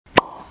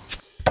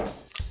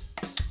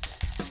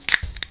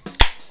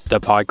the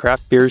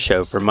Podcraft Beer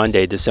Show for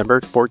Monday, December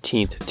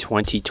 14th,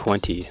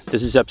 2020.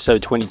 This is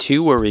episode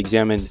 22, where we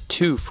examine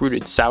two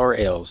fruited sour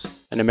ales,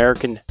 an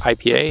American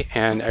IPA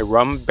and a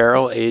rum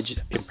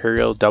barrel-aged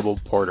Imperial Double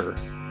Porter.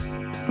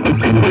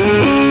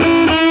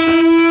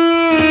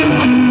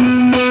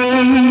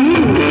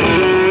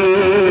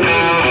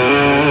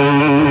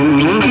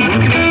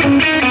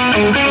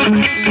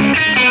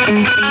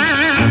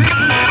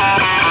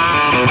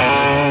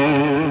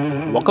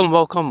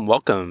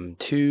 Welcome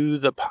to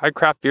the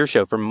Podcraft Beer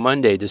Show for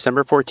Monday,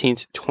 December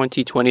 14th,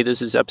 2020.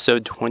 This is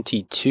episode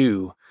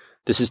 22.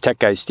 This is Tech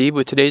Guy Steve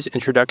with today's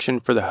introduction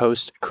for the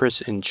host,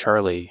 Chris and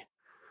Charlie.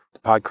 The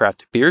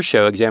Podcraft Beer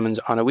Show examines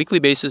on a weekly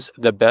basis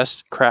the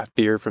best craft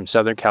beer from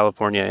Southern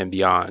California and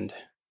beyond.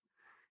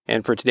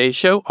 And for today's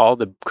show, all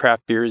the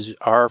craft beers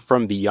are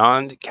from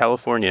beyond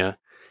California,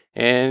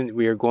 and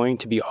we are going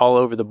to be all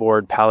over the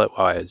board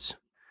palate-wise,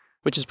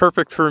 which is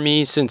perfect for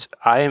me since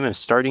I am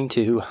starting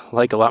to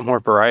like a lot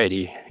more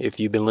variety. If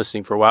you've been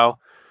listening for a while,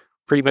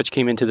 pretty much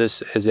came into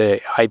this as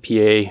a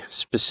IPA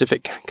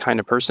specific kind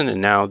of person,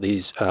 and now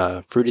these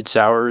fruited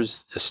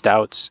sours, the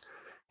stouts,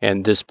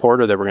 and this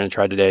porter that we're going to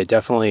try today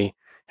definitely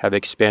have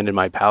expanded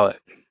my palate.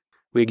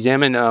 We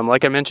examine,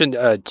 like I mentioned,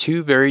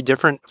 two very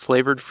different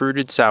flavored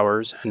fruited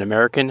sours, an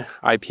American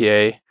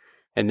IPA,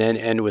 and then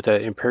end with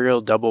an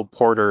Imperial Double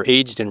Porter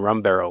aged in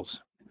rum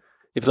barrels.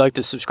 If you'd like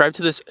to subscribe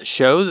to this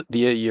show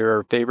via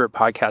your favorite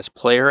podcast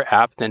player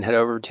app, then head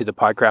over to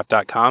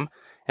thepodcraft.com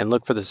and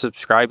look for the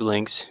subscribe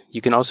links.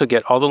 You can also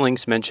get all the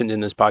links mentioned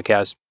in this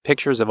podcast,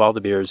 pictures of all the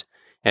beers,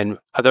 and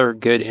other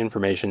good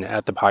information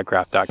at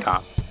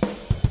thepodcraft.com.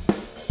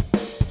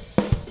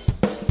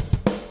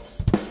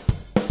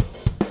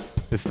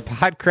 This is the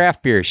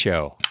Podcraft Beer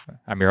Show.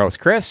 I'm your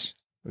host, Chris.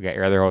 We got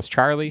your other host,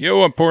 Charlie.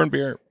 Yo, I'm pouring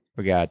beer.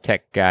 We got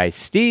tech guy,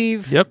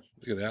 Steve. Yep.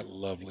 Look at that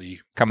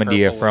lovely Coming to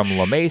you from purplish,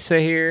 La Mesa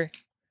here.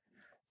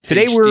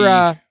 Today tasty. we're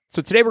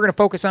going to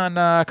focus on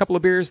a couple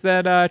of beers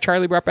that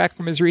Charlie brought back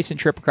from his recent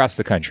trip across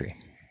the country.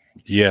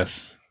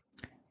 Yes.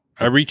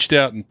 I reached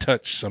out and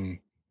touched some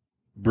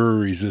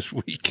breweries this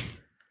week.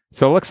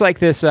 So it looks like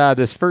this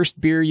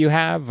first beer you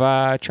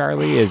have,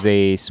 Charlie, is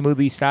a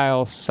smoothie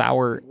style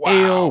sour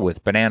ale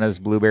with bananas,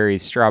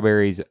 blueberries,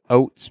 strawberries,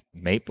 oats,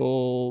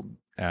 maple,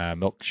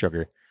 milk,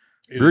 sugar.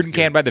 Brewed and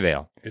canned by the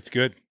Veil. It's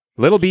good.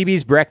 Little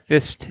BB's Brekkie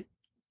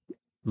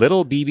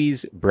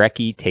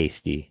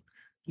Tasty.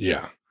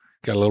 Yeah.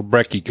 Got a little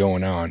brekkie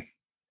going on.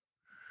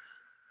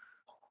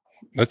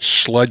 That's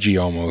sludgy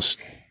almost.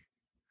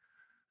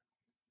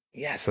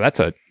 Yeah, so that's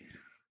a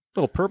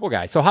little purple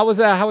guy. So how was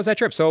that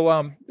trip? So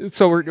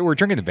we're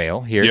drinking the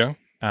Veil here. Yeah.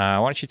 Why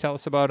don't you tell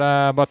us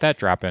about that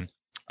drop in?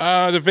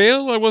 The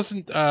Veil, I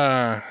wasn't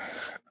I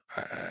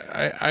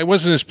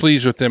wasn't as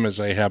pleased with them as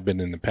I have been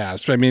in the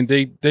past. I mean,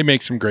 they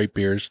make some great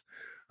beers.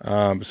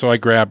 So I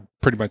grabbed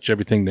pretty much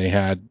everything they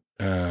had,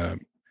 at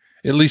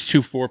least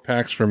 2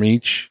 4-packs from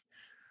each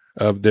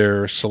of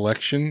their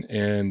selection,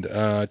 and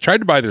tried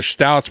to buy their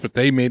stouts, but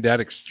they made that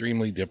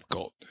extremely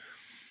difficult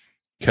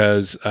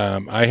because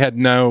I had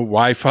no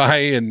Wi-Fi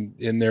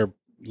in their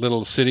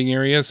little sitting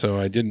area, so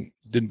I didn't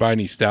buy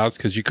any stouts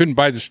because you couldn't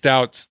buy the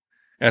stouts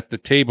at the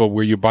table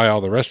where you buy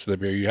all the rest of the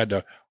beer. You had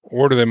to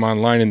order them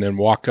online and then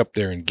walk up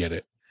there and get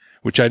it,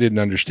 which I didn't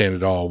understand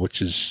at all, which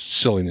is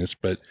silliness,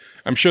 but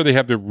I'm sure they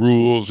have their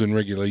rules and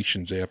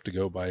regulations they have to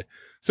go by.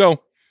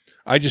 So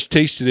I just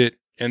tasted it,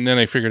 and then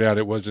I figured out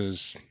it wasn't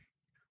as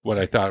what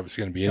I thought it was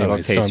going to be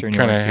anyway. So I'm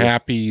kind of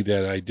happy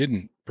that I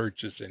didn't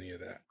purchase any of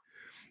that.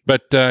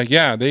 But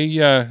yeah, they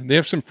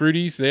have some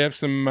fruities, they have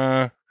some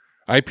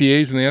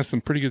IPAs, and they have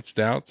some pretty good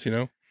stouts, you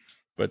know.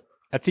 But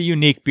That's a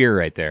unique beer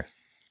right there.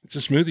 it's a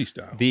smoothie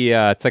style.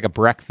 It's like a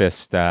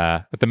breakfast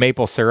with the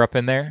maple syrup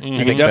in there. Mhm.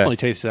 You can definitely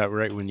taste that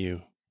right when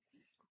you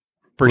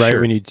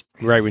Sure. when you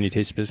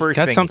taste it. It's First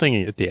got thing- something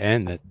at the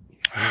end that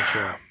I'm not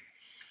sure.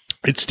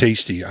 It's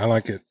tasty. I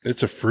like it.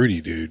 It's a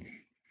fruity dude,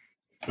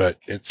 but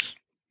it's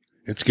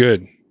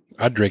good.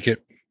 I'd drink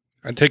it.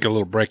 I'd take a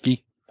little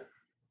brekkie.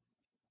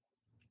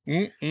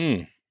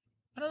 Mm-mm.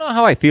 I don't know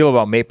how I feel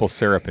about maple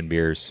syrup in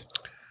beers.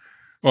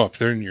 Well, if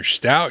they're in your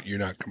stout, you're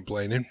not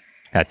complaining.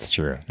 That's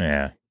true.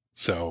 Yeah.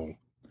 So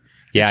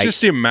Yeah. it's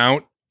just the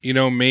amount, you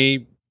know, may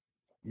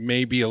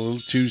be a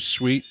little too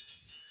sweet.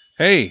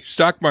 Hey,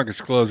 stock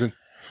market's closing.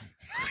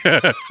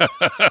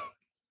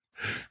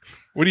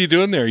 What are you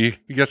doing there? You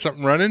got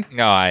something running?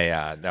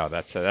 No,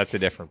 that's a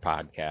different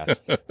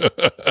podcast.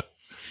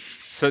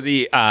 So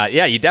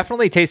you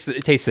definitely taste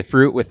the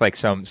fruit with like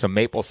some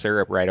maple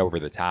syrup right over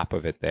the top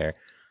of it there.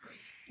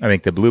 I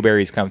think the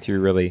blueberries come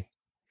through really.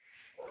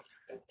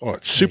 Oh,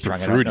 it's super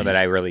strong. I fruity. don't know that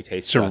I really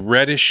taste It's a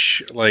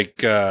reddish,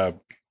 like I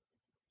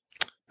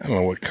don't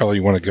know what color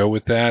you want to go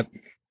with that.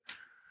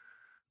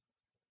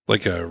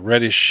 Like a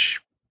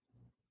reddish,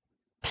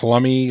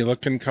 plummy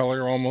looking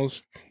color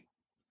almost.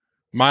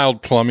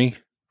 Mild plummy,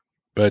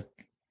 but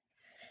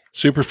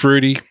super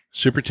fruity,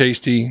 super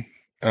tasty.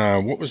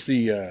 What was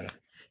the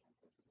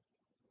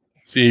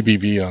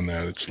ABV on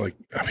that? It's like,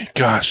 I mean,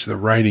 gosh, the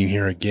writing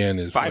here again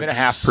is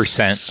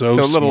 5.5%. So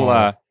a little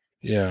small.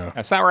 Yeah.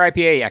 A sour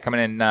IPA, yeah, coming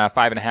in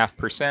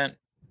 5.5%.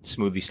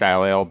 Smoothie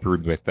style ale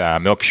brewed with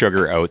milk,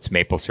 sugar, oats,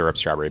 maple syrup,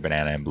 strawberry,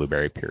 banana, and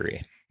blueberry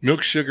puree.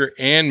 Milk, sugar,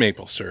 and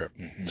maple syrup.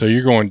 Mm-hmm. So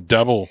you're going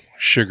double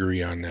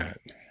sugary on that.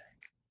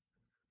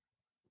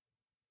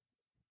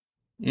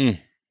 Mm.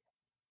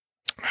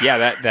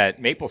 Yeah,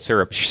 that maple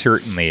syrup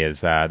certainly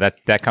is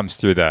that comes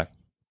through the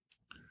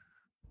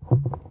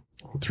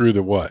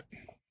what?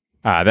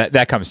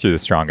 That comes through the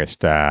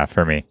strongest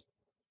for me,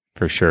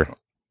 for sure.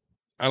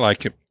 I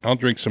like it. I'll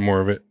drink some more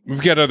of it.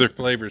 We've got other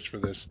flavors for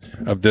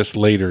this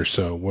later.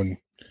 So when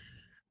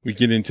we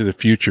get into the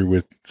future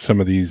with some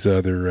of these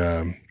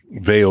other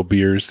Veil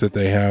beers that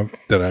they have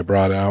that I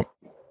brought out,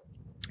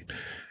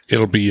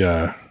 it'll be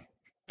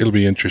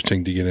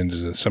interesting to get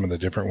into some of the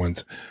different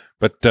ones.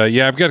 But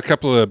yeah, I've got a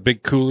couple of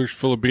big coolers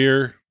full of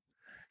beer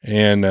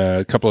and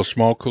a couple of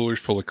small coolers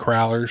full of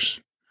crowlers.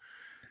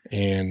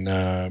 And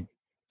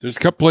there's a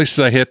couple places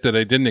I hit that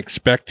I didn't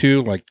expect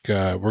to. Like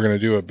we're going to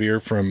do a beer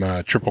from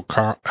Triple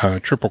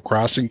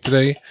Crossing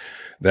today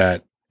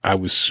that I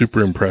was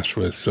super impressed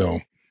with.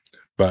 So,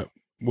 but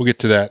we'll get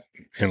to that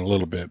in a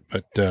little bit.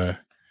 But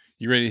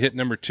you ready to hit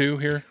number 2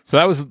 here? So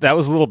that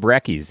was a little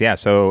Breckies, yeah.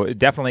 So it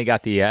definitely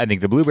got the I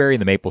think the blueberry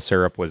and the maple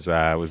syrup was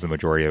the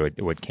majority of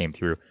what came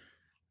through.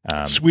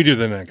 Sweeter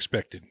than I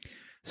expected.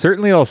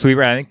 Certainly a little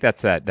sweeter. I think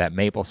that's that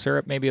maple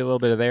syrup, maybe a little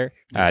bit of there.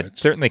 It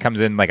certainly comes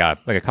in like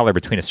a color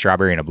between a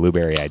strawberry and a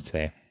blueberry, I'd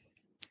say.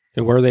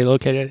 And where are they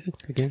located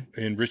again?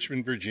 In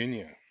Richmond,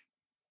 Virginia.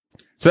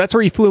 So that's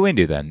where you flew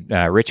into then,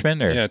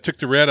 Richmond? Or? Yeah, I took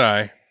the red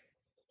eye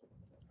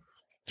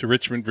to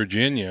Richmond,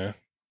 Virginia,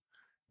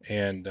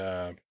 and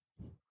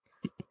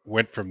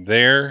went from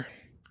there.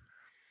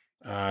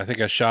 I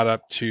think I shot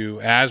up to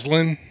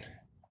Aslan.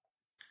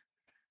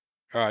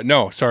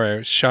 No, sorry,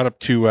 I shot up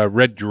to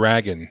Red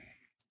Dragon.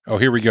 Oh,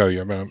 here we go.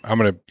 I'm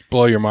going to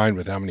blow your mind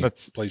with how many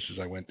places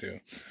I went to.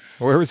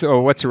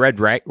 What's Red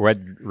Dragon?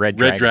 Red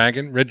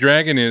Dragon. Red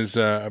Dragon is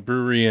a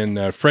brewery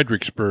in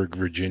Fredericksburg,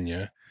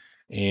 Virginia.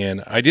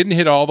 And I didn't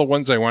hit all the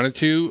ones I wanted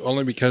to,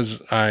 only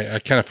because I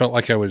kind of felt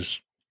like I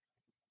was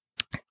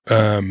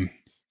getting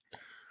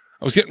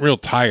real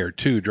tired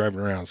too, driving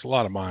around. It's a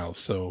lot of miles.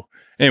 So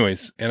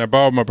anyways, and I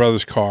borrowed my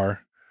brother's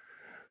car,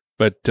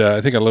 but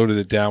I think I loaded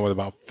it down with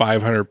about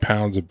 500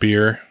 pounds of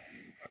beer.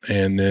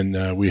 And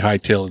then we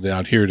hightailed it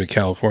out here to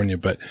California.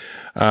 But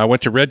I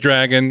went to Red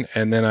Dragon,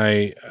 and then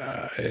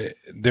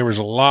there was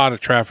a lot of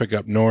traffic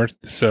up north,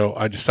 so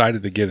I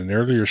decided to get an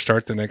earlier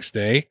start the next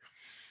day.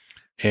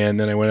 And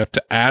then I went up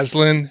to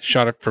Aslan,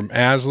 shot up from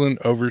Aslan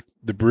over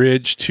the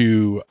bridge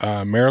to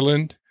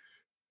Maryland,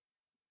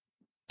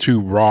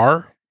 to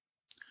RAR,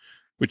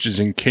 which is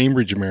in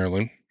Cambridge,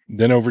 Maryland.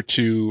 Then over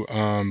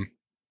to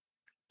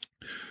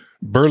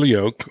Burley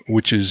Oak,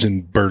 which is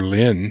in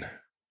Berlin,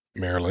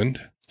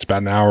 Maryland. It's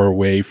about an hour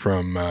away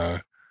from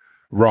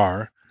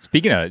RAR.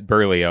 Speaking of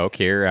Burley Oak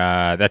here,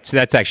 that's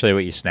actually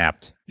what you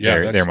snapped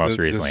there most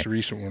recently. That's the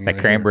recent one. That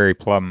cranberry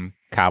plum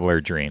cobbler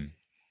dream.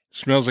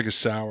 Smells like a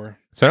sour.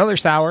 So another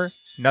sour,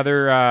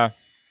 another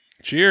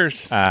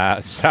cheers.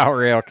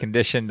 Sour ale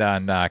conditioned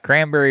on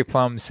cranberry,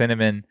 plum,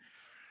 cinnamon,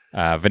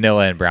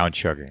 vanilla, and brown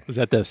sugar. Was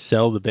that to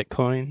sell the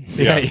Bitcoin?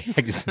 Yeah.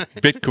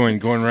 Bitcoin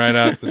going right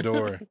out the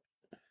door.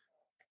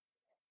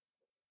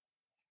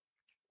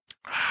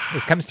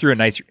 This comes through a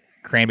nice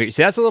cranberry.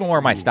 See, that's a little more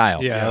my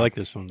style. Yeah, I like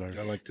this one better.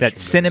 I like this that one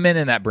cinnamon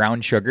and that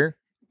brown sugar.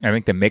 I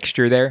think the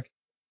mixture there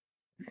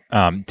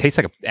tastes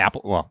like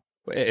apple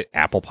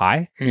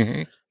pie.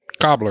 Mm-hmm.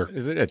 Cobbler.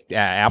 Is it a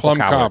apple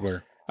plum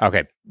cobbler?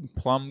 Okay,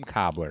 plum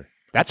cobbler.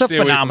 That's a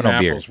phenomenal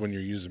beer. When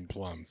you're using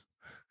plums.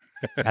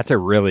 That's a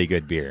really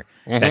good beer.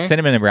 Mm-hmm. That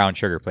cinnamon and brown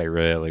sugar play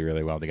really,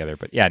 really well together.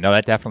 But yeah, no,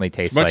 that definitely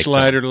tastes much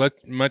lighter,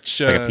 much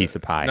like a piece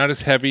of pie. Not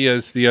as heavy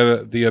as the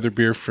other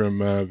beer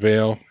from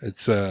Veil.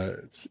 It's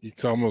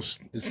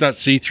not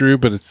see through,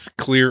 but it's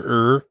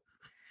clearer.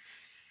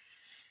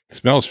 It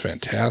smells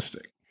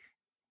fantastic.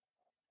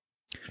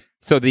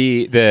 So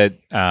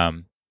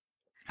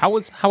how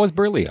was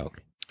Burley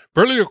Oak?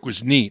 Burley Oak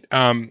was neat.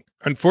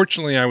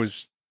 Unfortunately, I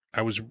was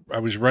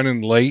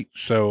running late,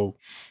 so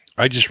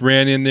I just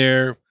ran in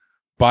there,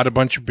 bought a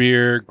bunch of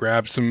beer,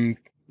 grabbed some,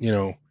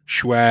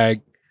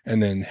 swag,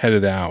 and then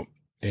headed out.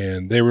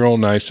 And they were all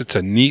nice. It's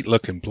a neat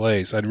looking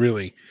place.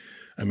 Once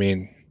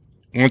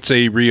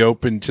they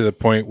reopened to the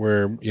point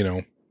where,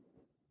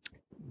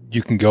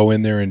 you can go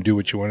in there and do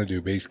what you want to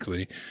do,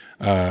 basically,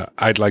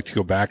 I'd like to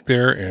go back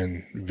there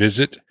and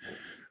visit.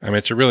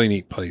 It's a really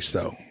neat place,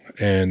 though.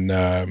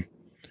 And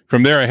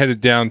from there, I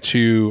headed down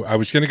I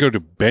was going to go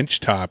to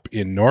Benchtop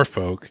in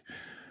Norfolk,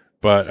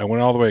 but I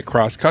went all the way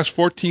across. It cost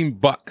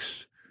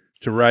 $14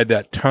 to ride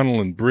that tunnel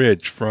and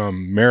bridge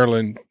from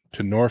Maryland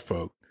to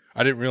Norfolk.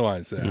 I didn't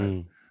realize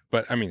that.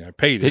 But, I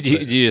paid it.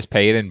 Did you just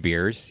pay it in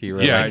beers? You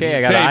were yeah, like, hey,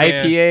 I got an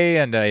IPA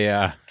and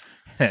a...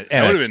 that would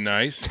have been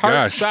nice.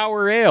 Tart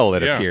sour ale,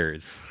 it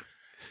appears.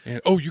 And,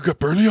 you got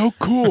Burley Oak?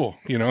 Cool.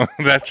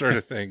 That sort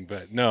of thing.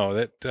 But no,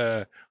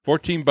 that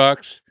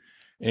 $14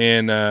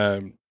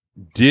 and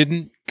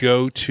didn't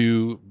go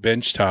to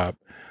Benchtop,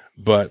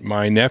 but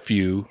my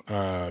nephew,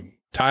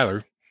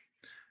 Tyler,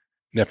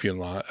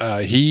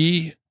 nephew-in-law.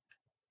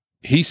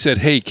 He said,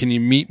 "Hey, can you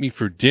meet me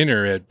for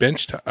dinner at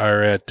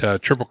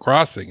Triple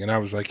Crossing?" And I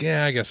was like,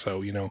 "Yeah, I guess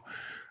so."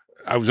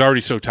 I was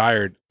already so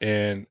tired,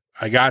 and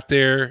I got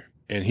there,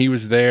 and he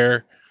was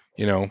there.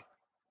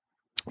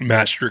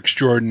 Master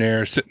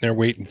extraordinaire, sitting there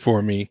waiting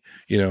for me.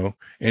 And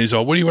he's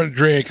all, "What do you want to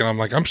drink?" And I'm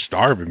like, "I'm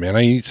starving, man.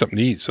 I need something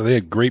to eat." So they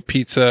had great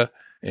pizza,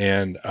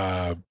 and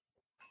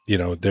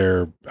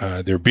their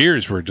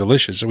beers were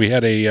delicious. So we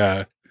had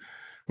a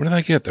what did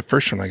I get? The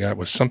first one I got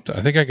was something. I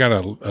think I got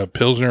a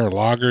Pilsner or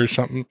lager or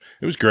something.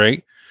 It was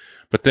great.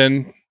 But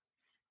then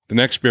the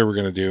next beer we're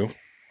going to do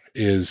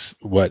is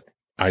what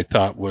I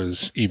thought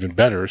was even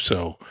better.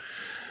 So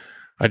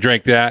I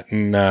drank that,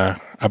 and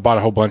I bought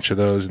a whole bunch of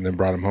those and then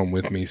brought them home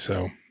with me.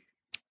 So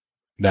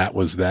that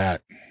was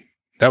that.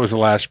 That was the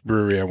last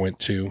brewery I went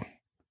to.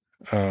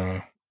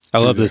 I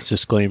love this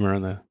disclaimer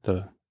on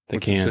the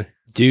What's can. it say?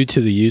 Due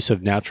to the use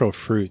of natural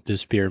fruit,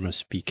 this beer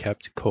must be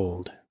kept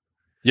cold.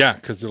 Yeah,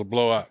 because it'll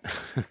blow up.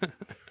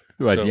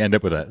 Otherwise, you end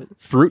up with a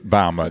fruit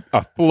bomb,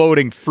 a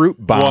floating fruit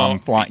bomb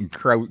flying,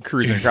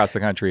 cruising across the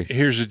country.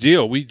 Here's the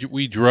deal: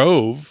 we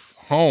drove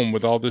home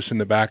with all this in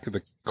the back of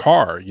the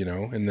car,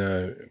 and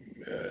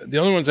the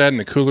only ones I had in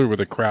the cooler were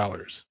the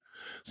crowlers,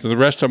 so the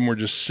rest of them were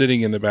just sitting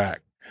in the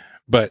back.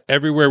 But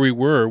everywhere we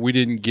were, we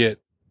didn't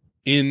get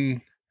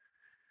in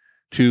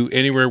to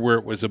anywhere where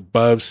it was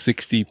above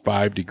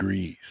 65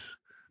 degrees.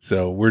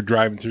 So we're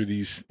driving through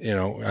these.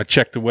 I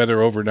checked the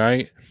weather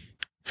overnight.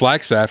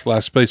 Flagstaff,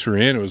 last place we were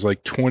in, it was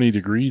like 20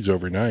 degrees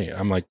overnight.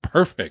 I'm like,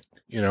 perfect,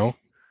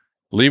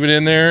 leave it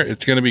in there.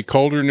 It's going to be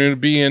colder than it'll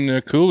be in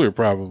the cooler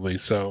probably.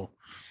 So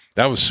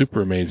that was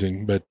super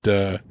amazing. But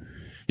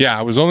yeah,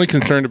 I was only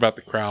concerned about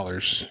the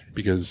crowlers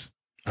because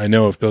I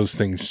know if those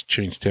things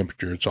change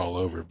temperature, it's all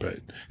over.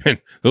 But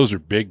those are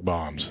big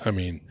bombs. I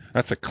mean,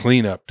 that's a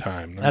cleanup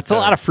time. That's a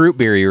lot of fruit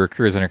beer you were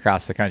cruising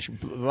across the country.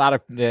 A lot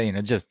of,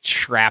 just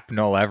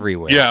shrapnel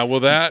everywhere. Yeah, well,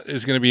 that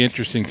is going to be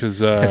interesting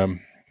because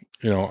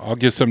I'll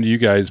give some to you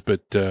guys,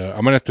 but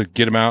I'm gonna have to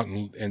get them out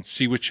and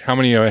see how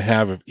many I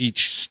have of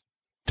each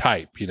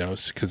type,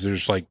 because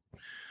there's like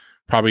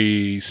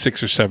probably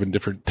 6 or 7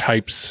 different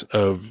types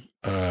of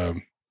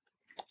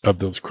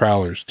those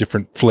crowlers,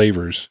 different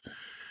flavors.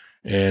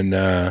 And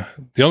the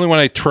only one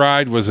I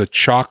tried was a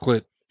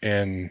chocolate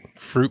and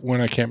fruit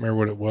one. I can't remember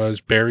what it was,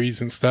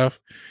 berries and stuff.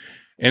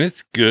 And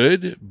it's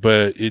good,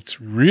 but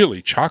it's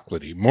really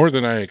chocolatey, more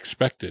than I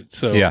expected.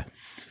 So yeah,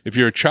 if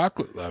you're a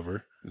chocolate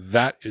lover,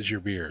 that is your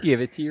beer. Give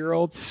it to your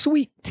old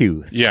sweet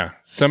tooth. Yeah.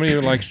 Somebody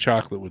who likes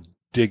chocolate would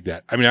dig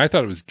that. I mean, I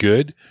thought it was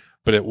good,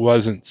 but it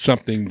wasn't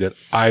something that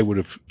I would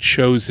have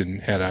chosen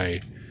had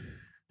I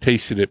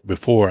tasted it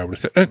before. I would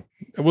have said,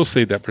 I will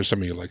save that for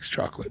somebody who likes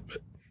chocolate. But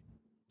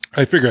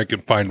I figure I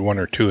could find 1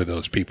 or 2 of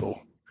those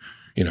people,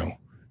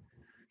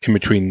 in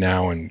between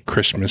now and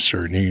Christmas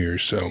or New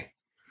Year's. So,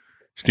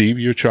 Steve,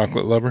 you a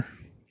chocolate lover?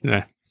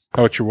 Yeah.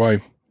 How about your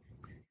wife?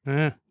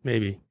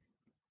 Maybe.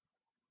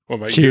 What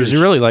about She yours?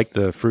 really liked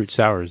the fruit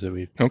sours that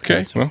we've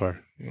had so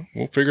far.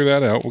 We'll figure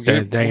that out. We'll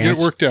get it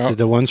worked out.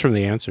 The ones from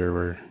the Answer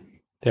were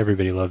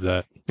everybody loved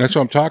that. That's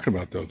what I'm talking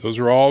about, though. Those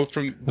are all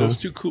from those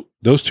two.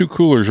 Those 2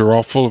 coolers are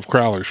all full of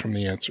crowlers from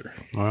the Answer.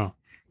 Wow.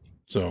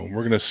 So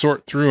we're gonna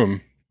sort through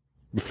them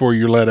before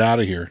you're let out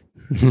of here,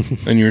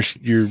 and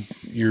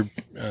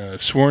you're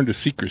sworn to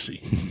secrecy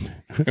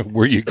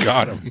where you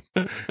got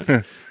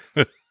them.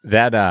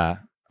 That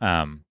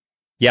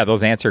yeah,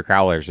 those Answer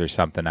crowlers are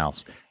something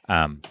else.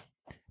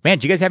 Man,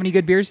 do you guys have any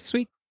good beers this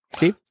week,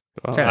 Steve?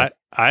 Well,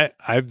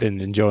 I've been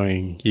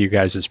enjoying you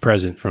guys'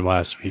 present from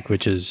last week,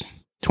 which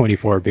is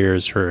 24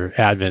 beers for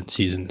Advent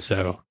season.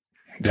 So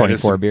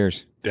 24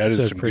 beers. That is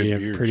it's some pretty good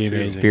beers, pretty too.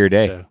 amazing. It's beer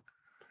day. So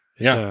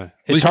Yeah,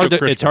 it's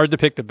hard to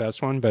pick the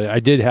best one, but I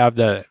did have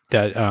that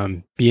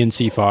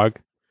BNC Fog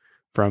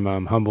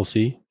from Humble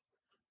Sea.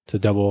 It's a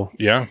double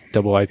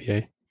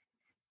IPA.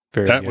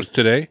 Very that good. was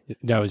today.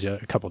 That was a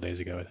couple days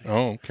ago. I think.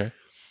 Oh, okay.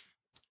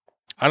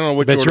 I don't know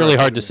what. But it's really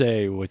hard to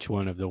say which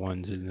one of the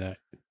ones in that.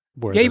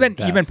 Yeah,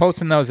 you've been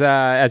posting those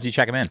as you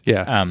check them in.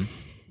 Yeah.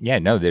 Yeah.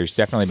 No, there's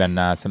definitely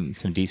been some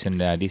decent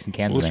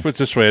cans. Let's put it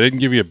this way: I didn't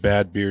give you a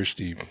bad beer,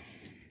 Steve.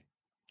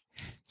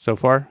 So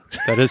far,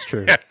 that is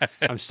true.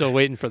 I'm still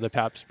waiting for the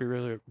Pabst Blue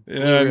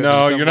Ribbon.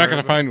 No, you're not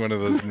going to find one of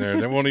those in there.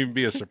 That won't even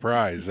be a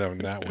surprise on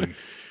that one.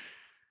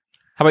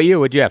 How about you?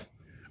 What'd you have?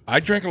 I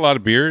drank a lot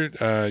of beer.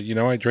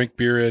 I drank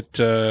beer at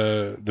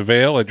the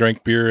Vale. I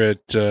drank beer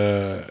at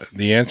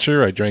the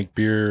Answer. I drank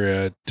beer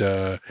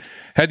at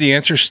had the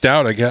Answer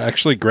Stout. I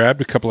actually grabbed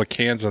a couple of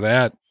cans of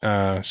that.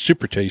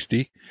 Super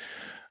tasty.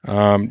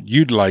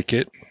 You'd like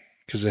it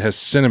because it has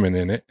cinnamon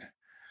in it.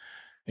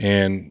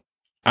 And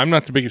I'm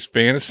not the biggest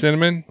fan of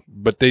cinnamon,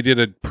 but they did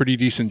a pretty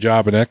decent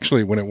job. And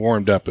actually, when it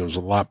warmed up, it was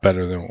a lot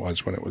better than it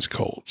was when it was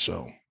cold.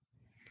 So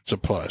it's a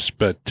plus.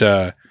 But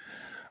drank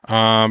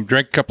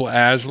a couple of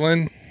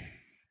Aslan.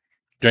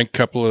 Drank a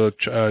couple of,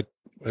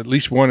 at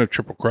least one of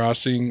Triple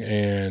Crossing,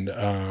 and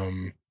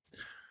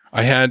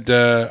I had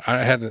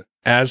an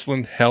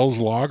Aslan Hell's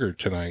Lager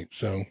tonight.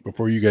 So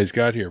before you guys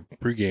got here,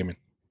 pre-gaming,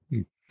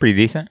 Pretty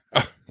decent.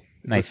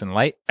 Nice and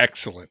light.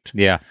 Excellent.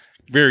 Yeah.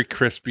 Very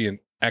crispy and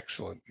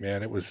excellent,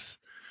 man. It was,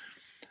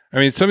 I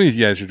mean, some of these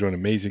guys are doing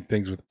amazing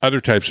things with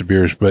other types of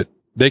beers, but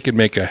they could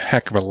make a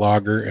heck of a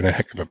lager and a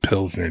heck of a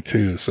Pilsner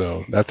too.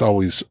 So that's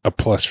always a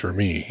plus for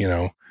me, you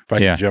know, if I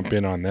can jump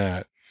in on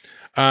that.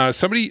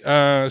 Somebody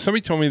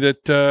told me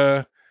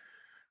that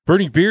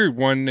Burning Beard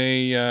won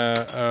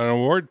an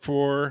award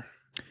for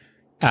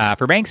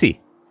Banksy.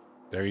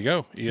 There you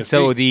go. ESB.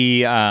 So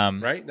the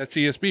right, that's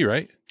ESB,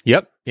 right?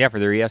 Yep, yeah, for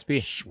their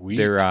ESB. Sweet.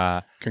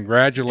 They're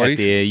congratulations.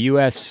 at the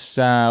U.S.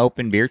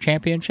 Open Beer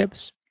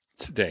Championships.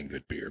 It's a dang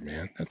good beer,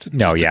 man. That's a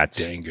it's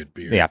dang good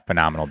beer. Yeah,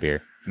 phenomenal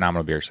beer.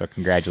 So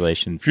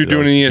congratulations. If you're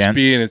doing an ESB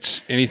gents. and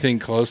it's anything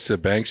close to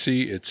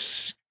Banksy,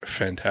 it's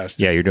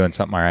fantastic. Yeah, you're doing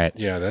something all right.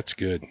 Yeah, that's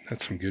good.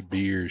 That's some good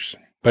beers.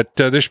 But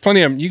there's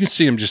plenty of them. You can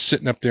see them just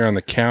sitting up there on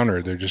the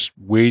counter. They're just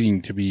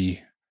waiting to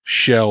be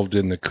shelved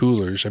in the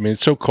coolers. I mean,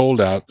 it's so cold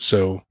out,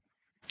 so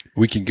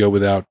we can go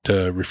without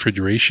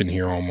refrigeration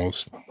here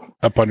almost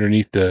up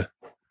underneath the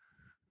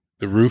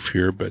roof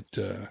here. But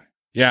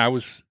yeah, I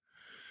was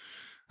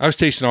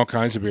tasting all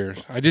kinds of beers.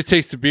 I did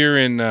taste the beer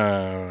in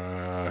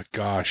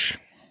gosh,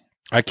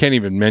 I can't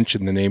even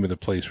mention the name of the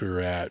place we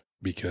were at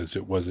because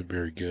it wasn't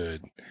very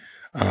good.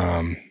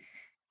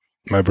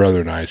 My brother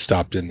and I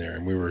stopped in there,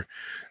 and we were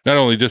not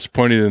only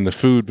disappointed in the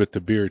food but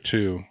the beer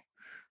too.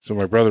 So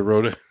my brother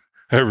wrote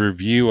a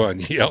review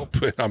on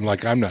Yelp, and I'm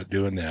like, I'm not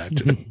doing that.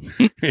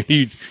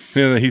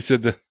 he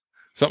said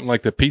something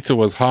like the pizza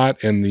was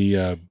hot and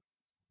the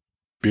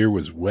beer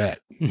was wet.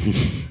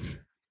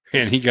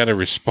 And he got a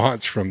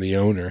response from the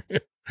owner.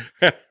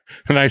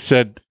 And I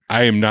said,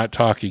 I am not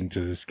talking to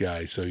this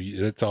guy, so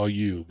that's all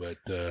you. But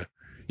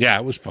yeah,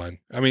 it was fun.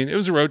 I mean, it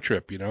was a road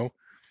trip, you know.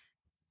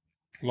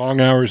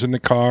 Long hours in the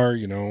car,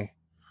 you know.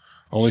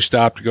 Only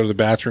stop to go to the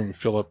bathroom and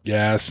fill up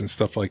gas and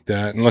stuff like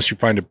that. Unless you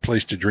find a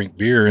place to drink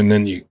beer, and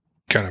then you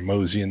kind of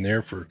mosey in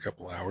there for a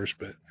couple hours.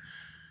 But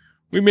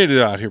we made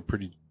it out here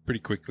pretty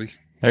quickly.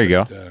 There you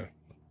go.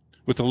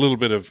 With a little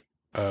bit of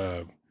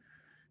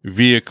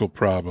vehicle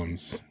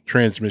problems,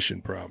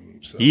 transmission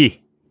problems. So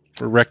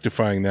we're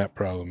rectifying that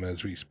problem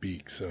as we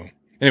speak. So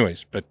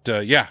anyways,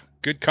 but yeah,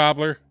 good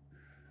cobbler.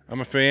 I'm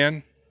a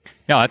fan.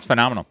 No, that's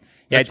phenomenal.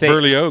 Yeah, that's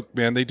Burley Oak,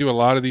 man. They do a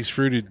lot of these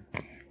fruited.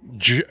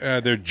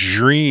 They're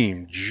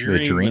Dream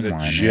with a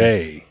line,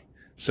 J. Yeah.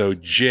 So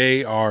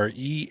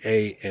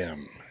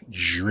JREAM,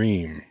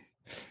 Dream.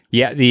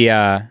 Yeah, the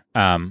I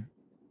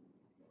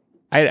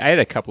had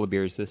a couple of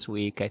beers this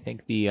week. I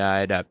think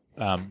I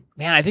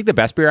think the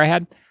best beer I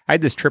had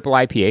this triple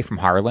IPA from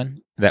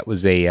Harlan. That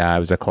was it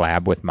was a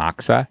collab with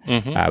Moxa.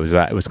 Mm-hmm.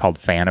 It was called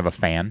Fan of a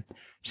Fan.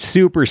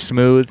 Super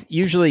smooth.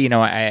 Usually, you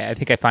know, I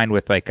think I find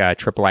with like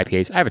triple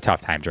IPAs, I have a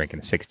tough time drinking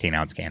a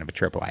 16-ounce can of a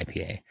triple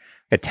IPA.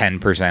 A 10%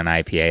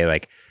 IPA,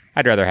 like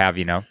I'd rather have,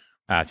 you know,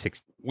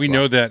 6. We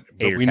know that,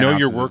 but we know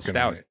you're working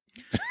on it.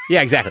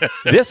 Yeah, exactly.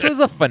 This was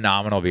a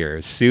phenomenal beer. It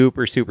was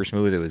super, super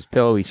smooth. It was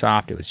pillowy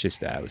soft. It was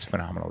just, it was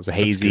phenomenal. It was a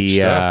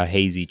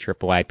hazy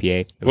triple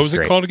IPA. What was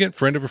it called again?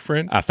 Friend of a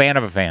friend? A fan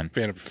of a fan.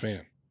 Fan of a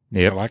fan.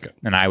 Yep. I like it.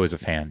 And I was a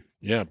fan.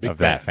 Yeah, big of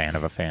fan. That fan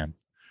of a fan.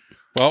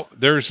 Well,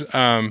 there's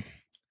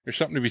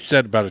something to be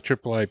said about a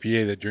triple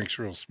IPA that drinks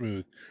real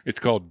smooth. It's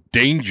called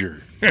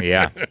Danger.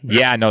 Yeah.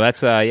 No,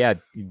 that's a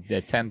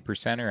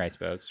 10%er, I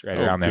suppose, right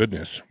around there. Oh,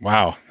 goodness.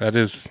 Wow, that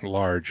is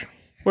large.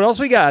 What else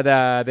we got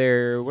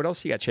there? What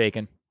else you got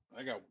shaking?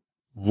 I got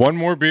one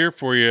more beer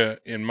for you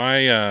in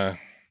my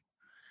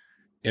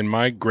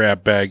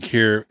grab bag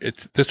here.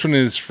 This one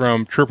is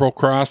from Triple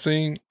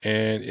Crossing,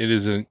 and it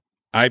is an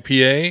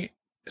IPA,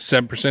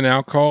 7%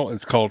 alcohol.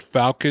 It's called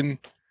Falcon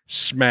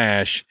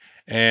Smash,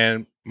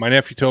 and my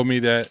nephew told me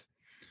that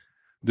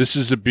this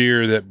is a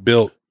beer that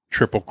built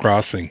Triple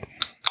Crossing.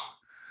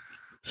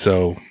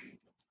 So,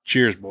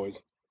 cheers, boys.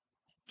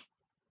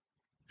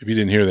 If you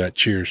didn't hear that,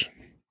 cheers.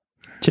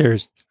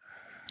 Cheers.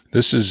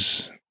 This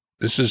is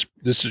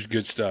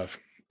good stuff.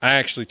 I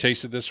actually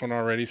tasted this one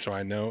already, so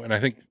I know. And I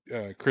think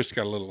Chris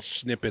got a little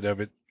snippet of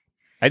it.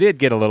 I did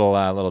get a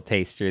little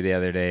taster the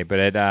other day, but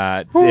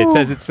it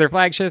says it's their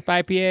flagship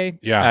IPA.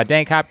 Yeah.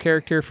 Dank hop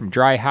character from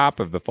dry hop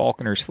of the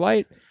Falconer's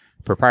Flight.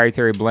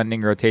 Proprietary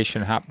blending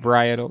rotation hop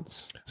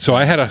varietals. So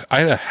I had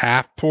a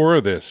half pour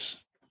of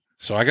this.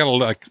 So I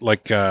got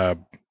like 5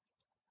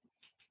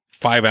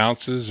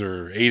 ounces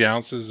or 8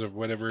 ounces of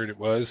whatever it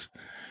was.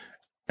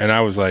 And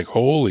I was like,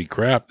 holy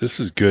crap, this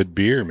is good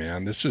beer,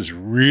 man. This is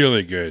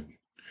really good.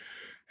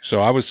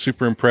 So I was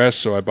super impressed.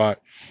 So I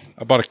bought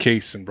a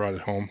case and brought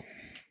it home.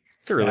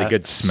 It's a really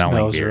good smelling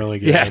smells beer. Really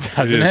good. Yeah,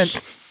 doesn't it?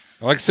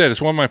 Like I said,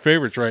 it's one of my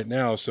favorites right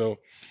now. So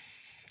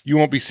you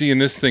won't be seeing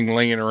this thing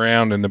laying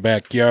around in the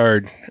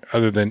backyard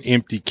other than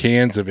empty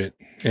cans of it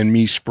and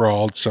me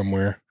sprawled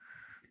somewhere.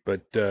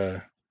 But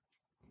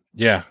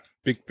yeah,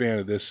 big fan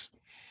of this.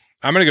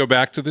 I'm going to go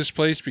back to this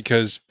place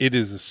because it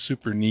is a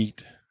super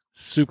neat.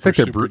 It's like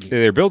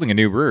they're building a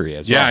new brewery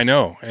as well. Yeah, I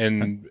know.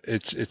 And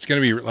it's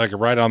going to be like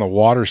right on the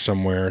water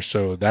somewhere.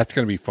 So that's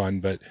going to be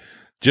fun. But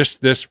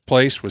just this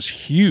place was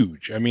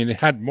huge. I mean, it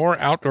had more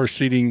outdoor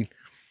seating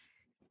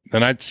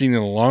than I'd seen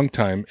in a long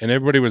time. And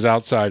everybody was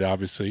outside,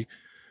 obviously.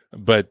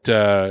 But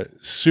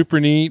super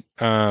neat.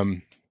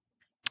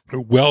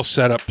 Well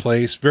set up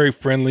place, very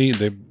friendly.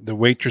 The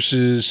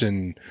waitresses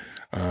and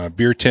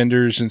beer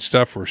tenders and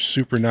stuff were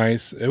super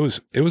nice. It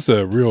was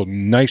a real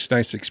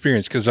nice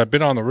experience because I've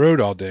been on the road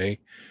all day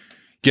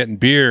getting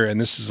beer, and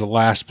this is the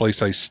last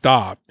place I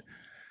stopped.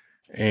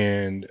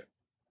 And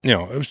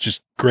it was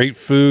just great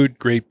food,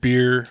 great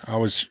beer. I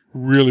was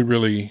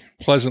really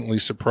pleasantly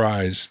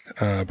surprised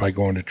by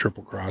going to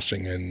Triple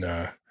Crossing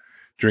and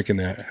drinking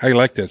that. How you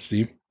like that,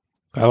 Steve?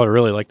 I would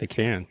really like the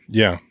can.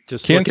 Yeah,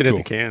 Just Can's looking cool.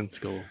 at the can's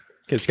cool.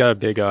 It's got a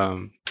big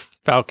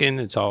falcon.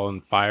 It's all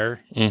on fire.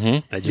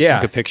 Mm-hmm. I just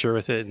took a picture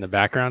with it in the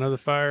background of the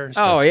fire.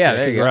 Oh, yeah,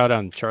 there you we're go. out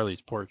on Charlie's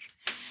porch.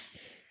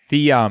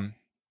 The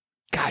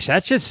gosh,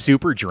 that's just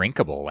super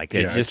drinkable. Like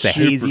just a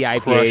super hazy IPA,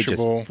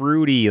 crushable. just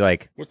fruity.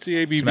 Like What's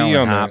the ABV smelling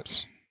on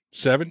hops.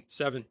 that? 7.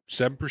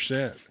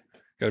 7%.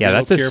 Yeah,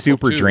 that's a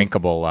super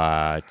drinkable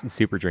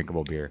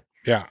beer.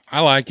 Yeah,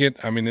 I like it.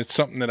 I mean, it's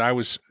something that I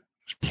was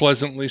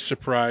pleasantly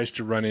surprised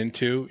to run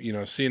into.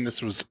 Seeing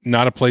this was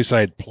not a place I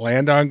had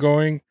planned on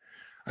going.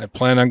 I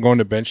planned on going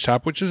to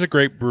Benchtop, which is a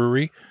great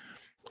brewery,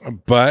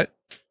 but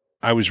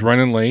I was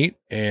running late,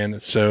 and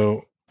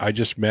so I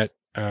just met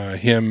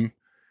him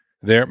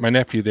there, my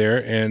nephew there,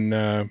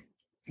 and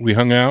we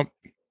hung out,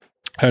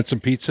 had some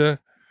pizza,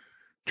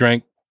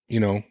 drank,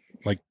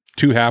 like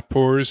 2 half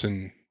pours,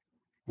 and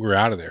we're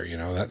out of there,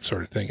 that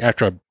sort of thing.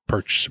 After I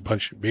purchased a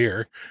bunch of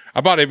beer, I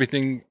bought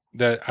everything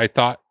that I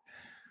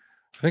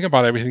think I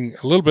bought everything,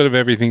 a little bit of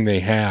everything they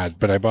had,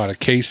 but I bought a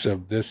case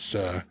of this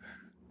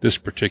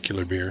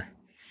particular beer.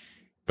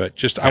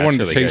 But I wanted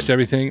to taste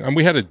everything. And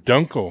we had a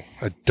Dunkel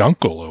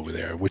over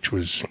there, which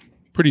was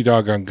pretty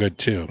doggone good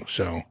too.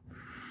 So,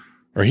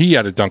 or he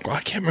had a Dunkel.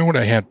 I can't remember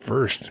what I had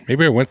first.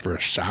 Maybe I went for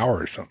a sour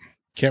or something.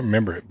 Can't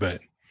remember it,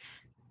 but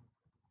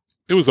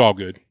it was all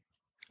good.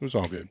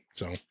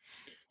 So,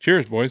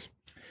 cheers, boys.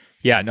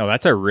 Yeah, no,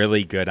 that's a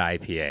really good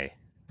IPA.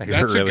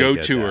 That's a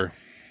go-toer.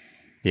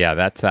 Yeah,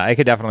 that's I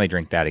could definitely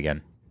drink that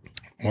again.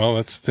 Well,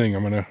 that's the thing.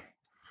 I'm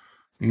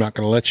not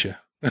gonna let you.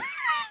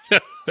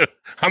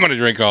 I'm gonna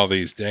drink all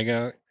these. Dang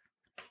it!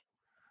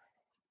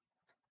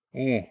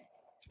 And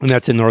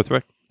that's in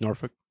Norfolk,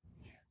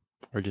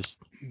 or just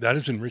that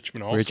is in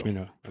Richmond. Also,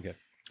 Richmond. Okay.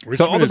 Richmond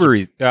so all the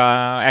breweries,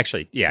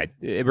 actually, yeah,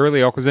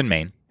 Burley Oak was in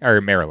Maine or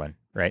Maryland,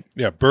 right?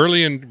 Yeah,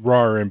 Burley and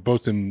Raw are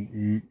both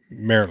in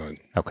Maryland.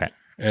 Okay.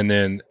 And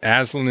then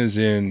Aslan is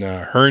in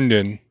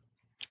Herndon,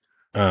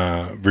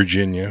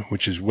 Virginia,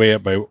 which is way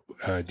up by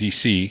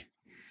D.C.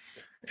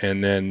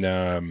 And then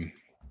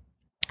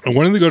I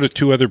wanted to go to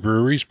 2 other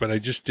breweries, but I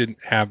just didn't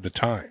have the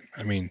time.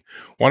 I mean,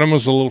 one of them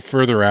was a little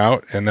further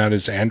out, and that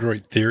is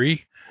Android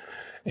Theory.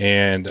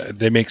 And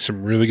they make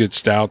some really good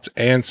stouts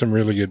and some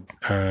really good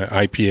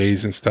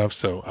IPAs and stuff.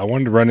 So I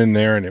wanted to run in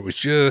there, and it was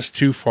just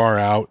too far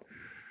out.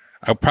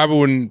 I probably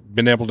wouldn't have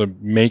been able to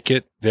make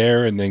it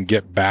there and then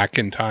get back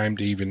in time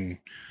to even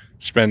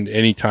spend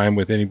any time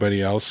with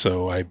anybody else.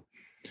 So I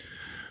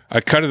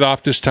cut it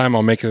off this time.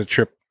 I'll make it a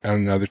trip on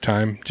another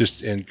time,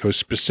 and go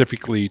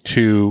specifically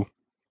to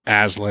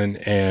Aslan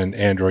and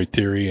Android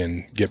Theory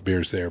and get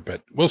beers there.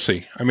 But we'll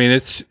see. I mean,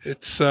 it's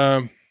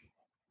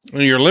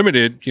you're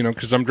limited,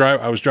 because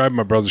I was driving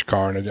my brother's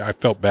car, and I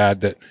felt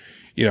bad that,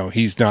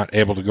 he's not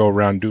able to go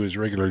around and do his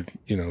regular,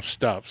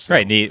 stuff. So.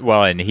 Right.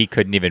 And he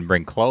couldn't even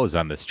bring clothes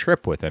on this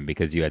trip with him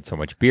because you had so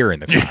much beer in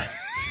the car.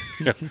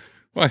 Yeah.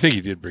 Well, I think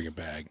he did bring a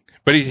bag,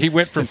 but he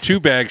went from 2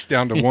 bags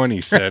down to 1.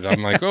 He said,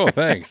 "I'm like, oh,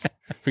 thanks.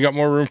 If we got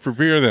more room for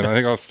beer, then I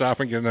think I'll stop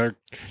and get another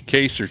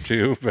case or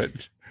 2."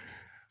 But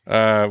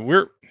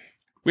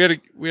we had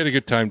a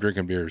good time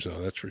drinking beers, though.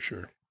 That's for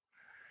sure.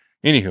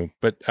 Anywho,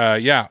 but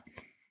yeah.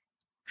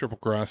 Triple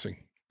Crossing,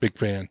 big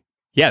fan.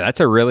 Yeah, that's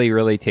a really,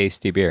 really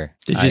tasty beer.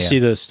 Did you see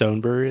the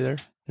Stone Brewery there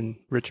in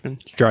Richmond?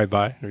 Did you drive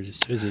by, or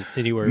is it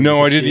anywhere?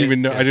 No, I didn't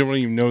even know. Yeah. I didn't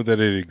even know that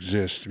it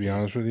exists. To be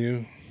honest with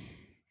you,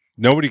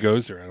 nobody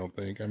goes there. I don't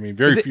think. I mean,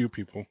 very few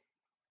people.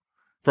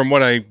 From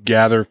what I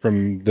gather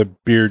from the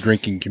beer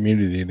drinking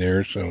community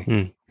there, so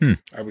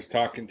I was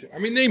talking to. I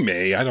mean, they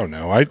may. I don't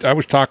know. I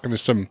was talking to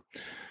some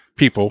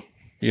people,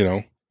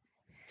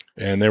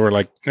 and they were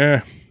like,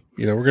 we're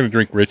going to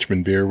drink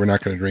Richmond beer. We're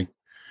not going to drink,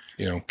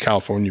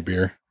 California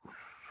beer.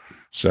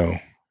 So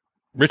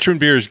Richmond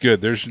beer is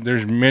good. There's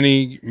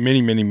many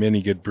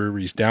good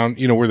breweries down,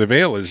 where the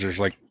Vale is. There's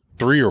like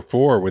 3 or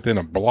 4 within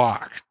a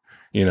block,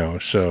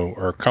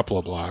 or a couple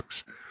of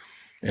blocks.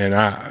 And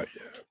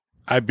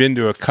I've been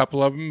to a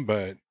couple of them,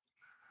 but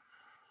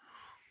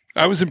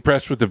I was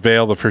impressed with the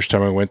Vale the first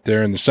time I went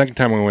there, and the second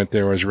time I went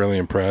there, I was really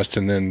impressed.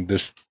 And then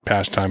this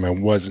past time, I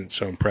wasn't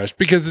so impressed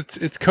because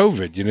it's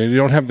COVID. You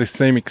don't have the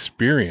same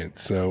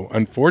experience. So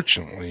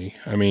unfortunately,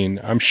 I mean,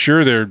 I'm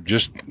sure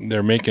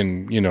they're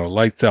making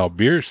lights out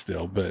beer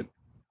still, but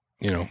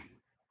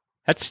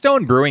that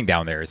Stone Brewing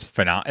down there is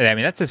phenomenal. I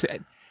mean,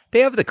 they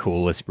have the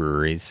coolest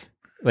breweries.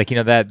 Like,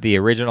 the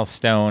original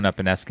Stone up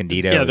in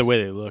Escondido. Yeah, the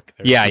way they look.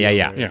 Yeah.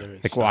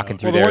 Like walking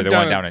through there. The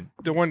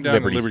one down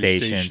at Liberty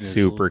Station,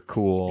 super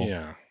cool.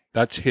 Yeah,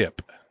 that's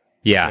hip.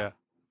 Yeah.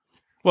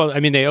 Well, I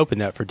mean, they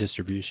opened that for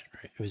distribution,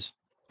 right? It was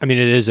I mean,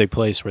 it is a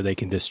place where they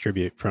can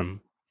distribute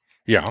from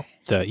Yeah.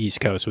 the East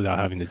Coast without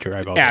having to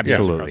drive all the way across.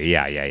 Absolutely.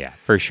 Yeah.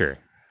 For sure.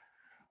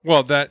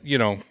 Well, but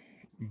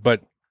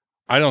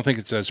I don't think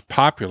it's as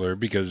popular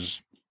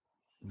because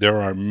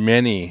there are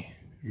many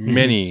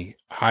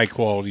high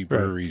quality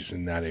breweries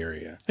in that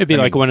area. It'd be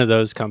like one of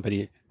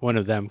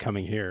them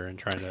coming here and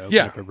trying to open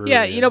up a brewery.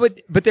 Yeah,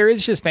 but there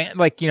is just I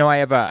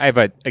have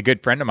a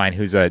good friend of mine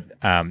who's a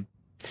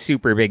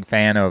super big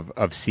fan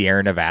of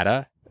Sierra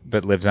Nevada,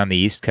 but lives on the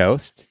East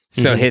Coast.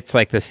 So hits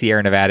like the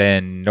Sierra Nevada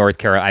in North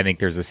Carolina. I think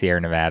there's a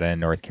Sierra Nevada in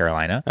North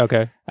Carolina.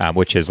 Okay.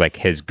 Which is like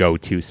his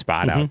go-to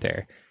spot out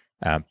there.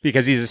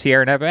 Because he's a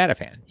Sierra Nevada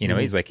fan.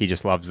 He's like, he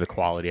just loves the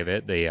quality of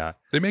it. They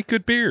make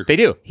good beer. They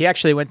do. He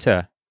actually went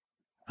to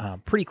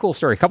pretty cool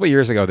story. A couple of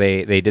years ago,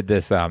 they did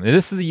this. And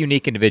this is a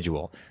unique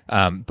individual.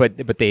 But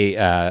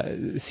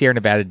they Sierra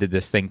Nevada did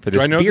this thing for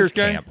this beer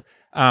camp.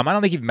 I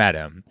don't think you've met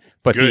him,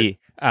 but good.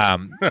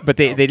 But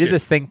they did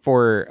this thing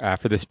for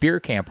this beer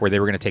camp where they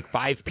were going to take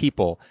 5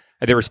 people.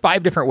 There was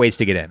 5 different ways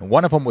to get in.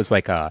 One of them was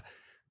like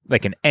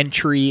an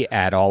entry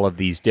at all of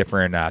these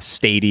different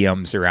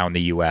stadiums around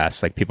the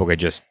U.S. Like people could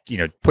just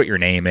put your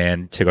name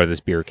in to go to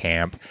this beer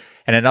camp.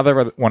 And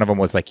another one of them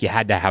was like you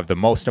had to have the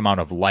most amount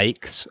of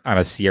likes on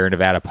a Sierra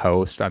Nevada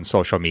post on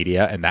social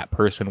media, and that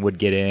person would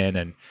get in.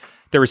 And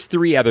there was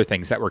 3 other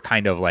things that were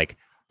kind of like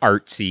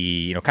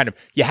artsy. Kind of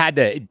you had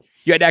to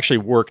actually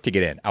work to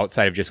get in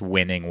outside of just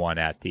winning one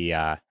at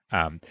the.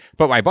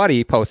 But my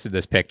buddy posted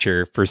this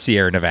picture for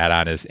Sierra Nevada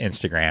on his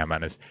Instagram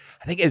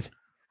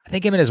I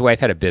think him and his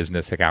wife had a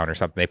business account or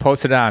something. They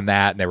posted it on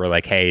that, and they were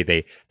like, "Hey,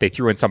 they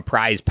threw in some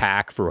prize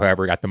pack for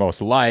whoever got the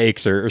most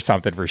likes or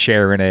something for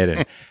sharing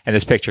it." And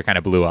this picture kind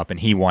of blew up, and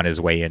he won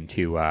his way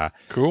into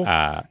cool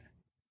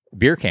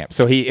beer camp.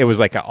 So it was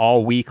like an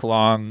all week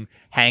long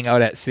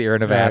hangout at Sierra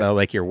Nevada, right.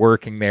 Like you're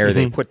working there.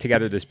 They put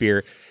together this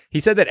beer. He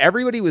said that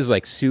everybody was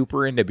like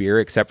super into beer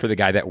except for the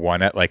guy that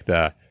won it. Like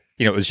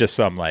it was just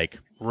some like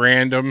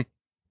random.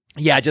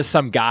 Yeah, just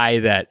some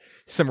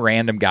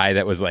random guy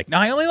that was like, no,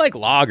 I only like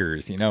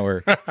lagers,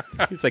 or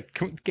he's like,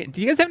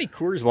 do you guys have any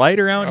Coors Light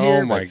around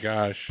here? Oh my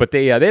gosh. But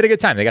they had a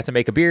good time. They got to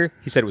make a beer.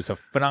 He said it was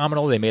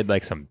phenomenal. They made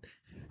like some,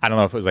 I don't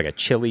know if it was like a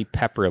chili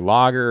pepper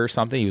lager or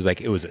something. He was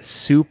like, it was a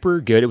super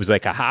good. It was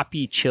like a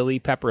hoppy chili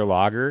pepper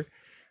lager,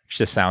 which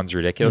just sounds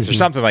ridiculous or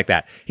something like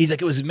that. He's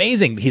like, it was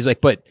amazing. He's like,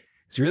 but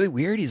it's really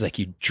weird. He's like,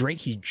 you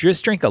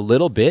just drink a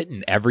little bit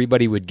and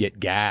everybody would get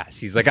gas.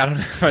 He's like, I don't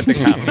know what the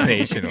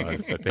combination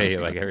was, but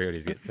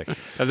everybody's getting sick.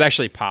 That was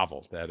actually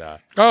Pavel that okay.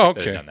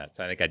 that had done that.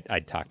 So I think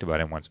I'd talked about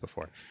him once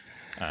before.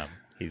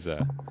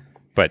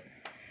 But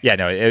yeah,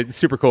 no, it's a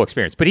super cool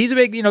experience. But he's a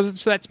big,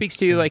 so that speaks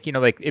to like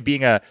it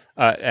being a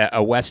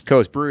West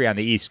Coast brewery on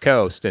the East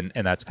Coast, and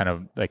that's kind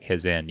of like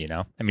his end.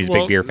 I mean, he's a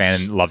big beer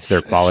fan and loves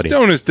their quality.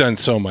 Stone has done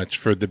so much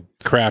for the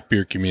craft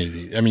beer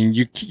community. I mean,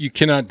 you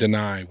cannot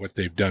deny what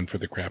they've done for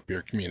the craft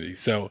beer community.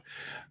 So,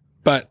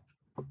 but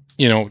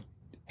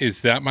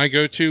is that my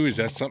go-to? Is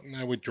that something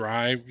I would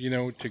drive,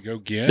 to go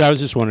get? Yeah, I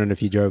was just wondering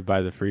if you drove by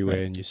the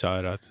freeway and you saw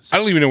it out. I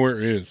don't even know where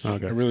it is.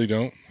 Okay. I really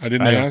don't. I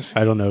didn't ask.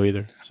 I don't know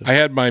either. So. I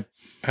had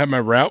my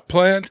route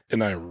planned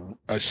and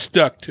I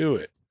stuck to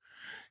it,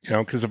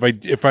 because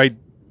if I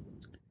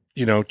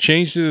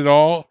changed it at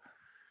all,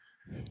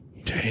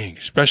 dang,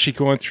 especially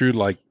going through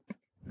like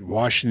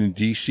Washington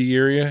DC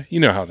area,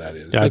 you know how that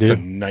is. Yeah, that's a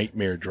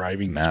nightmare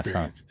driving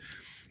experience. Huh?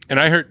 And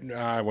I heard,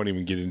 I won't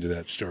even get into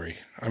that story.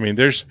 I mean,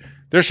 there's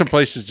some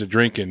places to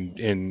drink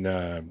in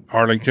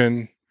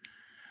Arlington,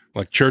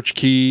 like Church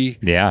Key.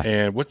 Yeah.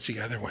 And what's the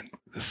other one?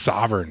 The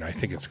Sovereign, I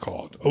think it's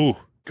called. Oh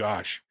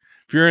gosh.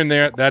 If you're in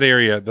that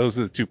area, those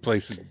are the 2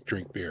 places to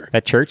drink beer.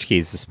 That Church Key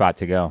is the spot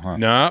to go, huh?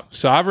 No,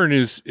 Sovereign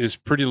is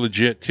pretty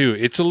legit too.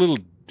 It's a little.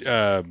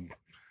 Let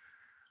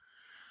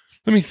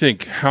me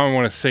think how I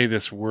want to say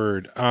this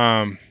word.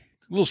 A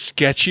little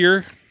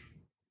sketchier,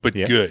 but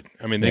good.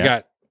 I mean,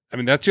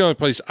 that's the only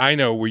place I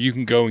know where you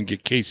can go and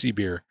get KC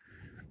beer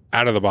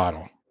out of the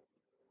bottle,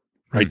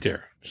 right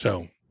there.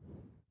 So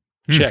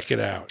check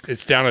it out.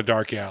 It's down a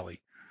dark alley.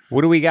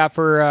 What do we got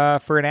for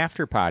an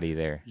after potty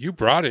there? You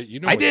brought it.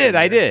 I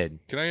did.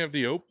 Can I have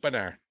the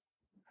opener?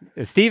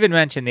 Steven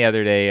mentioned the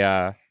other day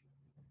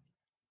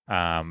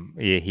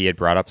he had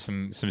brought up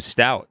some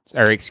stouts,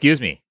 or excuse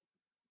me,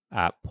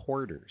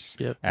 porters.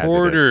 Yep.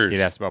 Porters.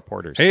 He'd asked about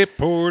porters. Hey,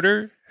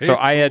 porter. Hey, so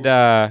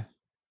porter.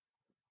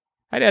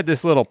 I'd had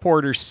this little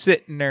porter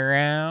sitting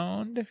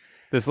around.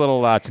 This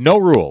little it's No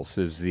Rules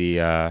is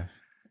the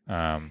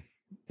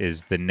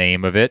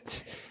name of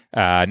it.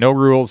 No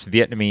Rules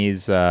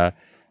Vietnamese.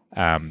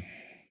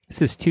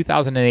 This is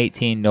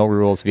 2018 No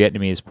Rules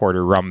Vietnamese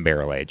Porter Rum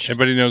Barrel Aged.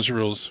 Everybody knows the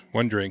rules.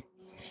 1 drink.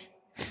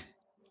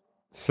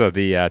 So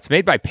it's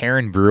made by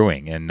Perrin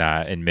Brewing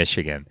in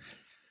Michigan,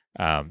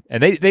 and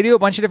they do a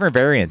bunch of different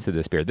variants of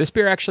this beer. This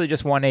beer actually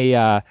just won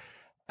a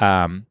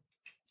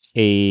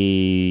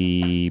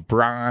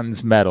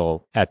bronze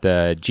medal at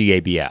the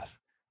GABF,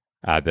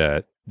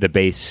 the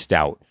base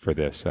stout for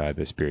this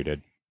beer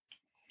did.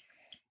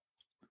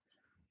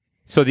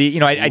 So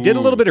I did a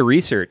little bit of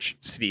research,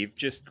 Steve,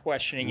 just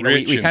questioning.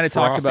 We kind of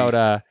talked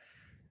about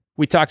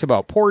we talked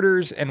about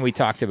porters and we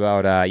talked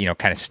about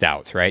kind of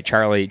stouts, right?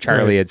 Charlie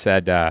had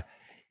said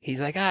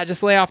he's like,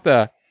 just lay off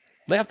the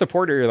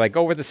porter, like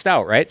go with the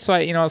stout, right? So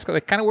I was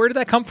like, kind of, where did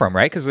that come from,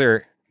 right? Because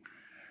they're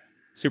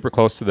super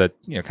close to the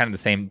kind of the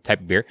same type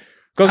of beer.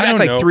 Goes back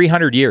like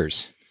 300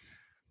 years.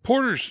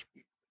 Porters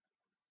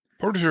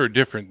are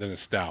different than a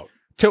stout.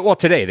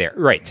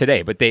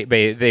 Today, but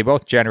they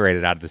both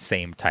generated out of the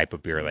same type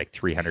of beer like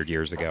 300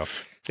 years ago.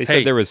 They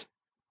said there was.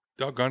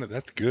 Doggone it,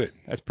 that's good.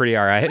 That's pretty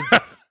all right.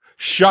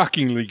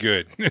 Shockingly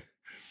good.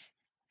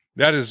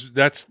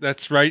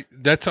 That's right.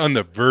 That's on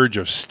the verge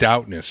of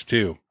stoutness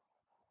too.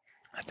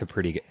 That's a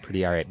pretty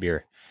all right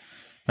beer.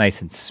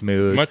 Nice and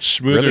smooth. Much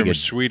smoother really and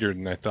sweeter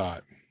than I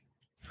thought.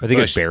 I think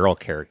a barrel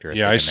characteristic.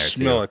 Yeah, I in there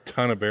smell too. a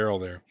ton of barrel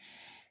there.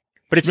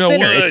 But it's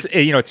thinner.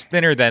 It's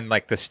thinner than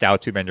like the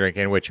stouts we've been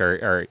drinking, which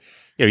are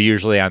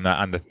usually on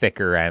the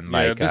thicker end.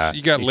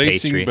 You got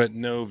lacing, pastry. but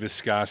no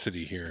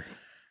viscosity here.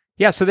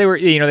 Yeah, so they were,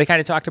 they kind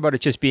of talked about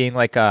it just being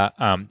like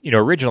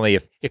originally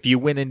if you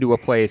went into a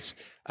place,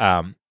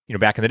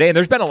 back in the day, and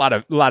there's been a lot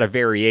of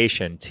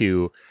variation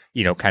to,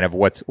 kind of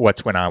what's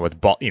went on with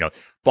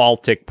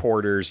Baltic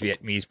porters,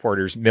 Vietnamese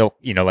porters, milk,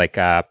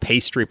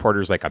 pastry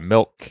porters, like a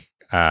milk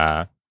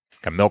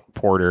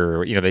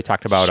porter. They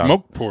talked about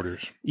smoke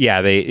porters.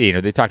 Yeah,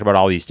 they talked about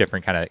all these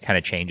different kind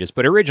of changes,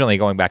 but originally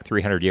going back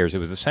 300 years, it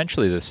was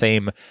essentially the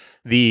same.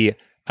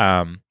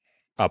 A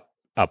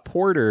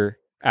porter.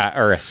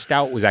 Or a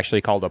stout was actually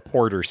called a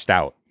porter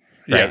stout,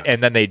 right? Yeah.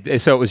 And then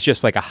so it was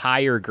just like a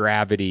higher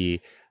gravity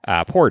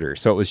porter.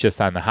 So it was just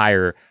on the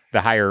higher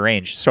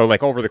range. So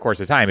like over the course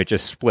of time, it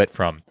just split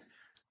from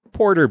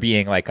porter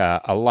being like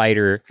a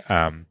lighter,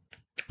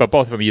 but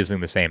both of them using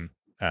the same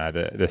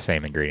the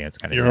same ingredients.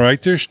 Kind of. You're right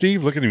there,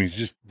 Steve. Look at him; he's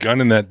just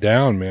gunning that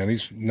down, man.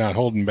 He's not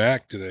holding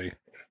back today.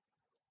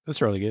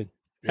 That's really good.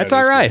 That's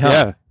all right, huh?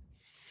 Yeah.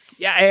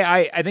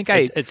 Yeah, I think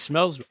it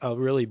smells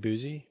really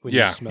boozy when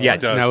you smell it.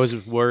 It does. And I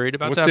was worried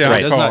about What's that. the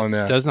But alcohol on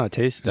that? Does not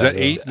taste Is that.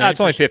 that 8? it's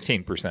only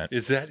 15%.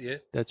 Is that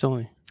it? That's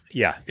only.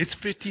 Yeah, It's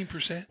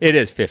 15%. it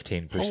is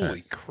 15%.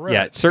 Holy crap!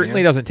 Yeah, it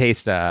certainly man. doesn't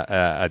taste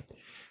a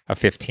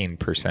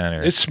 15%.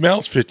 Or It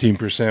smells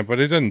 15%,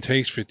 but it doesn't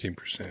taste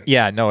 15%.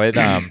 yeah, no, it's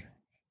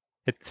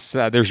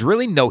there's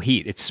really no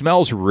heat. It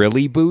smells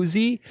really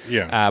boozy.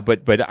 Yeah,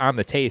 But on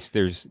the taste,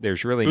 there's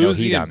really no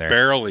boozy heat and on there.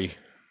 barrely.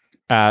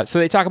 So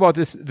they talk about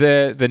this.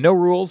 The no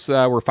rules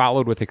were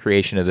followed with the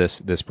creation of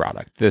this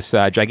product. This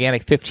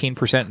gigantic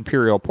 15%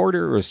 imperial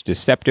porter was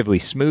deceptively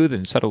smooth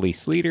and subtly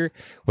sweeter,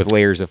 with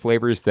layers of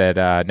flavors that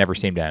never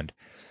seem to end.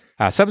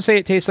 Some say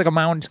it tastes like a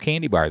Mounds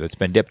candy bar that's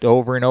been dipped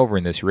over and over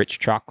in this rich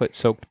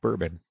chocolate-soaked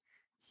bourbon.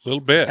 A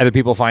little bit. Other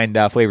people find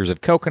flavors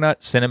of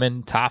coconut,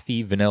 cinnamon,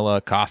 toffee,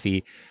 vanilla,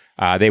 coffee.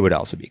 They would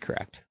also be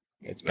correct.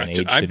 It's been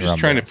aged I'm in just rum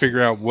trying to barrels.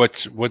 figure out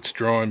what's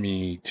drawing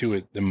me to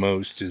it the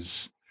most.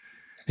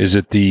 Is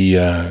it the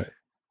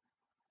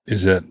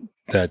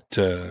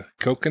that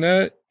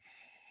coconut?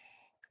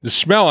 The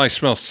smell, I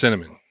smell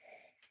cinnamon.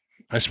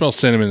 I smell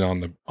cinnamon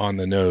on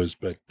the nose,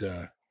 but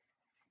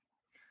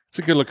it's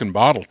a good looking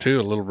bottle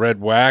too. A little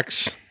red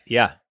wax.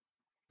 Yeah.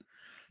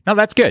 No,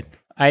 that's good.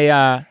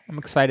 I'm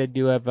excited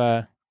to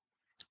have.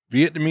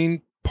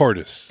 Vietnamese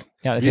Portis.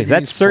 Yeah, Vietnamese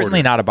that's certainly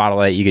porter. not a bottle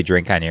that you could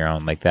drink on your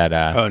own, like that.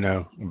 Oh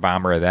no,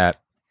 Bomber of that.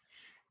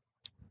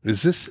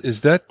 Is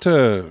that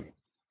John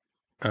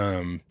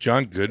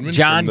Goodman?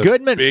 John from the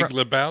Goodman Big from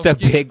Lebowski. The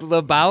Big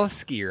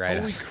Lebowski, right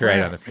Holy on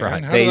crap, the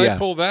front. man. How did I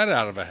pull that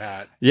out of a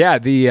hat? Yeah,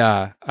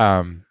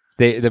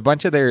 the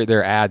bunch of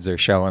their ads are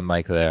showing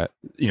like the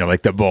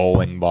like the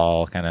bowling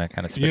ball kind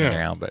of spinning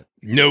around, but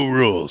No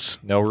rules,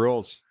 no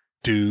rules.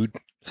 dude.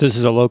 so this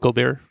is a local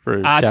beer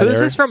for. So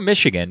this is from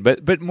Michigan,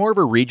 but more of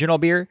a regional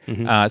beer.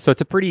 Mhm. So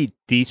it's a pretty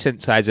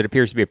decent size. It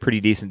appears to be a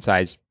pretty decent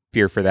sized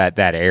beer for that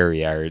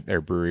area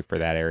or brewery for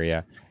that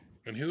area.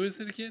 And who is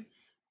it again?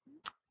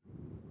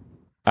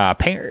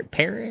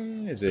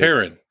 Perrin is it?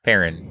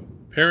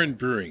 Perrin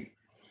Brewing.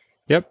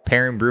 Yep,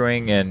 Perrin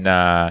Brewing in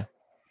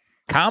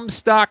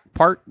Comstock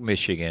Park,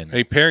 Michigan.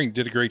 Hey, Perrin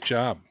did a great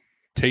job.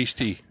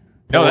 Tasty.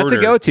 No, that's a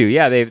porter. go-to.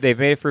 Yeah, they've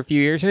made it for a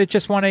few years, and it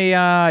just won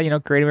a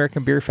Great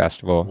American Beer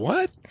Festival.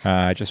 What?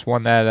 Just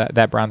won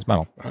that bronze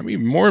medal. I'm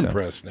even more So-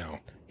 impressed now.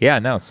 Yeah,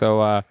 no.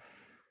 So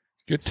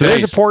Good so there's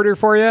a taste. porter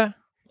for you.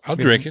 I'll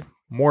drink it.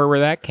 More where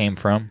that came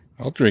from.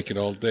 I'll drink it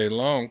all day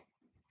long.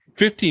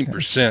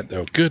 15%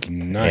 though. Good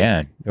night.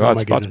 Yeah. Well, Oh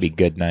it's my about to be goodness.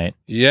 good night.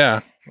 Yeah.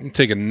 I'm gonna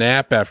take a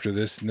nap after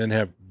this and then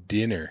have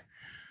dinner.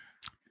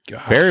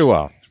 Gosh, Very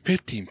well.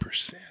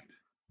 15%.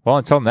 Well,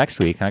 until next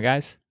week, huh,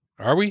 guys?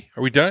 Are we?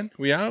 Are we done?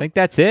 We I out? think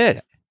that's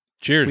it.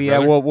 Cheers. We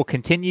brother. we'll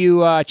continue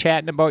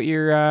chatting about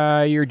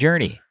your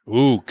journey.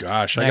 Ooh,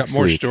 gosh. I Next got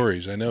more week.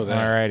 stories. I know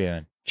that. All righty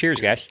then.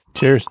 Cheers, guys.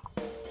 Cheers.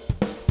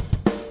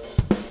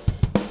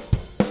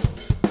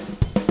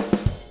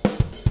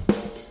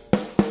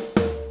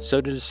 So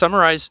to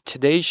summarize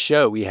today's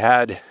show, we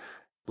had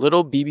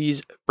Little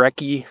BB's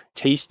Brekkie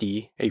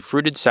Tasty, a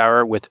fruited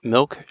sour with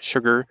milk,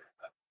 sugar,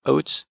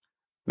 oats,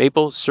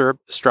 maple syrup,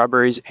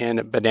 strawberries,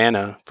 and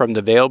banana from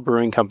the Vale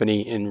Brewing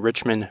Company in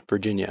Richmond,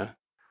 Virginia.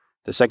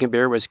 The second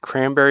beer was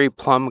Cranberry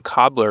Plum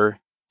Cobbler,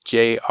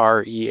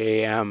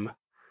 JREAM.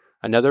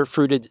 Another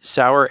fruited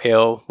sour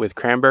ale with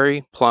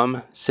cranberry,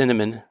 plum,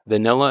 cinnamon,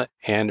 vanilla,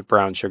 and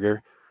brown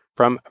sugar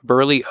from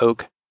Burley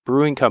Oak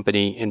Brewing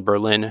Company in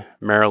Berlin,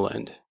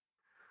 Maryland.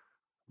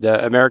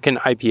 The American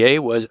IPA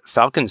was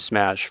Falcon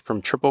Smash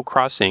from Triple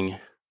Crossing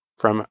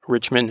from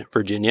Richmond,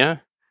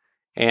 Virginia.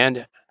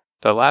 And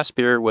the last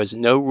beer was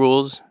No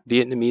Rules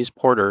Vietnamese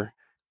Porter,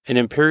 an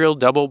imperial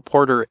double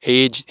porter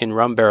aged in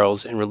rum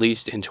barrels and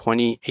released in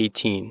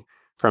 2018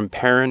 from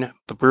Perrin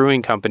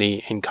Brewing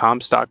Company in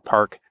Comstock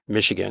Park,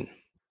 Michigan.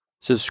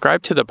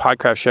 Subscribe to the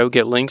Podcraft Show,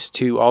 get links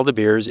to all the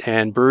beers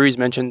and breweries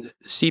mentioned,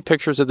 see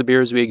pictures of the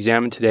beers we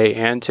examined today,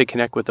 and to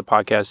connect with the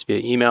podcast via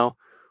email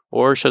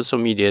or social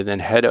media, then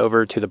head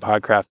over to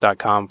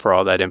thepodcraft.com for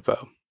all that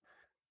info.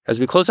 As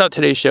we close out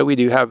today's show, we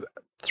do have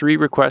 3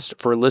 requests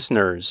for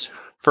listeners.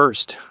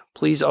 First,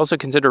 please also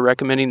consider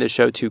recommending the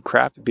show to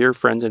craft beer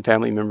friends and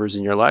family members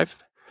in your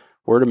life.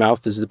 Word of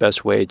mouth is the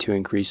best way to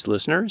increase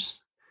listeners.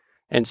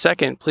 And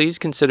second, please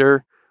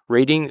consider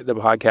rating the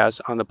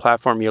podcast on the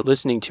platform you're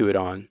listening to it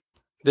on.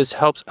 This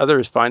helps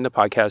others find the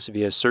podcast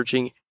via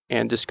searching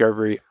and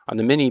discovery on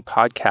the many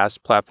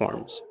podcast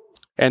platforms.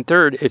 And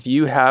third, if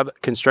you have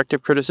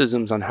constructive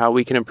criticisms on how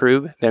we can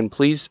improve, then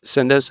please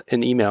send us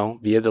an email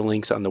via the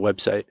links on the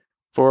website.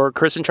 For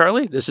Chris and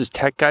Charlie, this is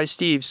Tech Guy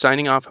Steve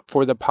signing off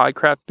for the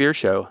Podcraft Beer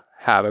Show.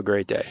 Have a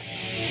great day.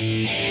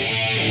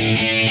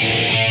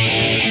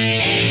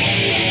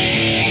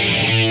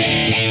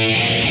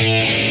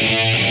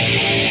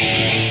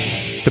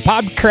 The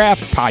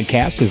Podcraft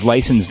podcast is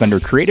licensed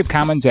under Creative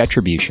Commons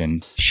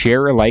Attribution,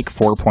 Share Alike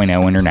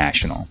 4.0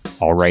 International.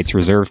 All rights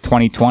reserved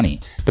 2020.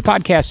 The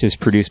podcast is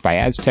produced by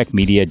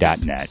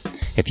aztecmedia.net.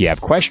 If you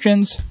have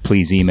questions,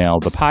 please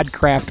email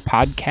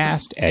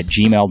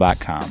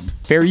thepodcraftpodcast@gmail.com.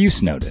 Fair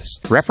use notice.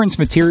 Reference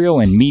material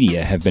and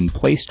media have been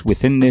placed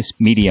within this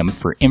medium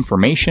for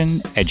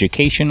information,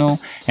 educational,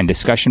 and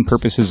discussion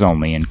purposes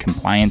only in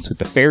compliance with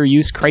the fair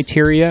use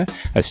criteria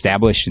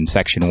established in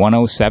Section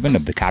 107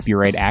 of the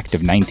Copyright Act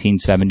of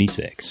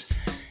 1976.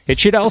 It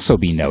should also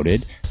be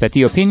noted that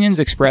the opinions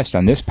expressed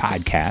on this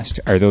podcast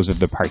are those of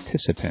the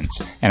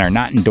participants and are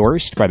not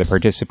endorsed by the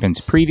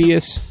participants'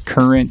 previous,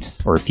 current,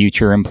 or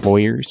future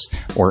employers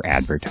or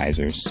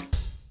advertisers.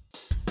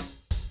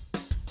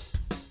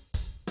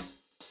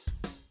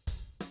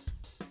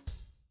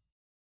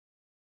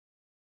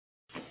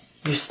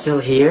 You're still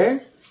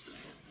here?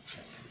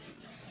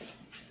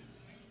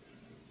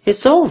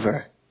 It's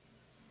over.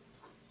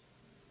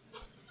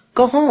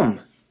 Go home.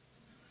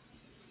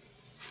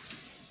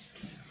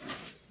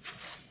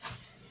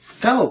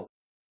 Go.